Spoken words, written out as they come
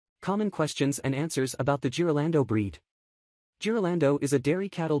Common questions and answers about the Girolando breed. Girolando is a dairy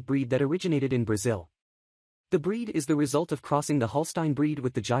cattle breed that originated in Brazil. The breed is the result of crossing the Holstein breed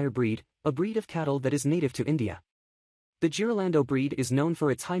with the Gyr breed, a breed of cattle that is native to India. The Girolando breed is known for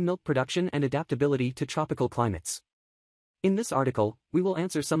its high milk production and adaptability to tropical climates. In this article, we will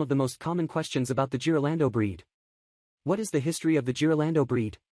answer some of the most common questions about the Girolando breed. What is the history of the Girolando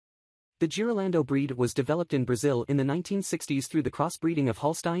breed? The Girolando breed was developed in Brazil in the 1960s through the crossbreeding of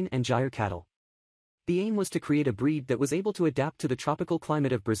Holstein and Gyr cattle. The aim was to create a breed that was able to adapt to the tropical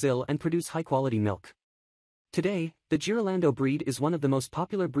climate of Brazil and produce high-quality milk. Today, the Girolando breed is one of the most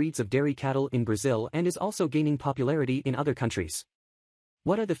popular breeds of dairy cattle in Brazil and is also gaining popularity in other countries.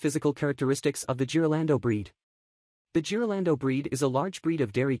 What are the physical characteristics of the Girolando breed? The Girolando breed is a large breed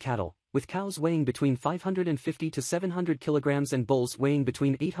of dairy cattle, with cows weighing between 550 to 700 kilograms and bulls weighing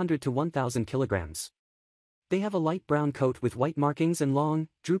between 800 to 1,000 kilograms. They have a light brown coat with white markings and long,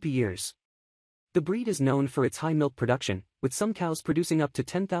 droopy ears. The breed is known for its high milk production, with some cows producing up to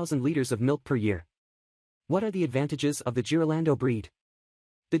 10,000 liters of milk per year. What are the advantages of the Girolando breed?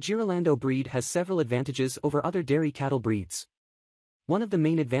 The Girolando breed has several advantages over other dairy cattle breeds. One of the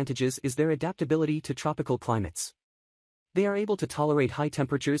main advantages is their adaptability to tropical climates. They are able to tolerate high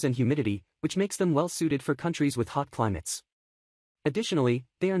temperatures and humidity, which makes them well suited for countries with hot climates. Additionally,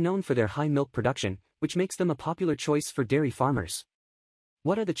 they are known for their high milk production, which makes them a popular choice for dairy farmers.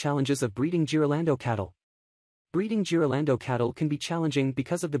 What are the challenges of breeding Girolando cattle? Breeding Girolando cattle can be challenging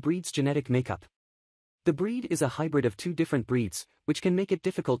because of the breed's genetic makeup. The breed is a hybrid of two different breeds, which can make it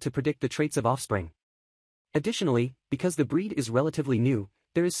difficult to predict the traits of offspring. Additionally, because the breed is relatively new,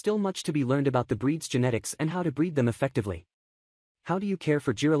 there is still much to be learned about the breed's genetics and how to breed them effectively. How do you care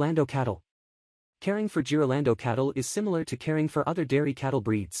for Girolando cattle? Caring for Girolando cattle is similar to caring for other dairy cattle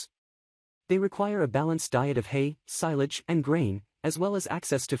breeds. They require a balanced diet of hay, silage, and grain, as well as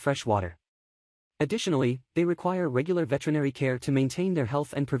access to fresh water. Additionally, they require regular veterinary care to maintain their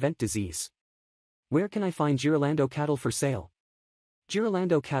health and prevent disease. Where can I find Girolando cattle for sale?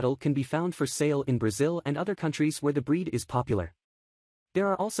 Girolando cattle can be found for sale in Brazil and other countries where the breed is popular. There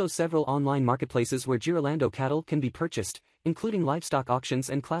are also several online marketplaces where Girolando cattle can be purchased, including livestock auctions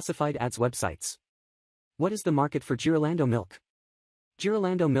and classified ads websites. What is the market for Girolando milk?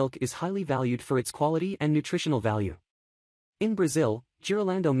 Girolando milk is highly valued for its quality and nutritional value. In Brazil,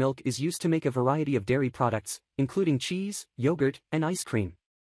 Girolando milk is used to make a variety of dairy products, including cheese, yogurt, and ice cream.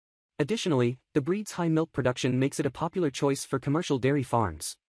 Additionally, the breed's high milk production makes it a popular choice for commercial dairy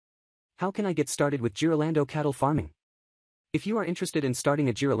farms. How can I get started with Girolando cattle farming? If you are interested in starting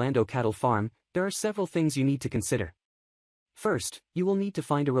a Girolando cattle farm, there are several things you need to consider. First, you will need to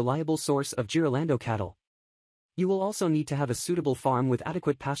find a reliable source of Girolando cattle. You will also need to have a suitable farm with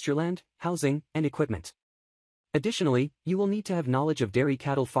adequate pastureland, housing, and equipment. Additionally, you will need to have knowledge of dairy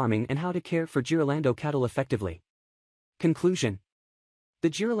cattle farming and how to care for Girolando cattle effectively. Conclusion. The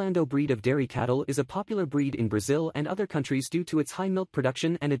Girolando breed of dairy cattle is a popular breed in Brazil and other countries due to its high milk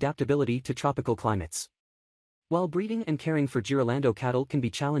production and adaptability to tropical climates. While breeding and caring for Girolando cattle can be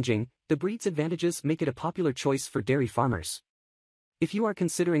challenging, the breed's advantages make it a popular choice for dairy farmers. If you are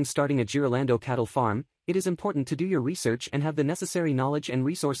considering starting a Girolando cattle farm, it is important to do your research and have the necessary knowledge and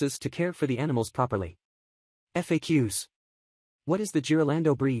resources to care for the animals properly. FAQs. What is the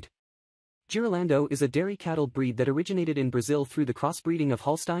Girolando breed? Girolando is a dairy cattle breed that originated in Brazil through the crossbreeding of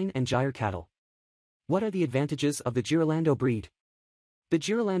Holstein and Gyr cattle. What are the advantages of the Girolando breed? The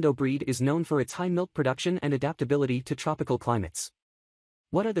Girolando breed is known for its high milk production and adaptability to tropical climates.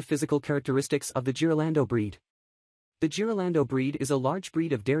 What are the physical characteristics of the Girolando breed? The Girolando breed is a large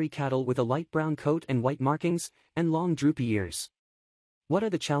breed of dairy cattle with a light brown coat and white markings, and long droopy ears. What are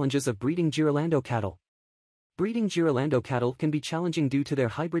the challenges of breeding Girolando cattle? Breeding Girolando cattle can be challenging due to their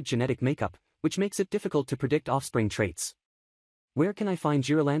hybrid genetic makeup, which makes it difficult to predict offspring traits. Where can I find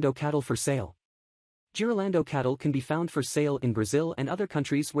Girolando cattle for sale? Girolando cattle can be found for sale in Brazil and other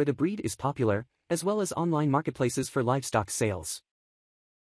countries where the breed is popular, as well as online marketplaces for livestock sales.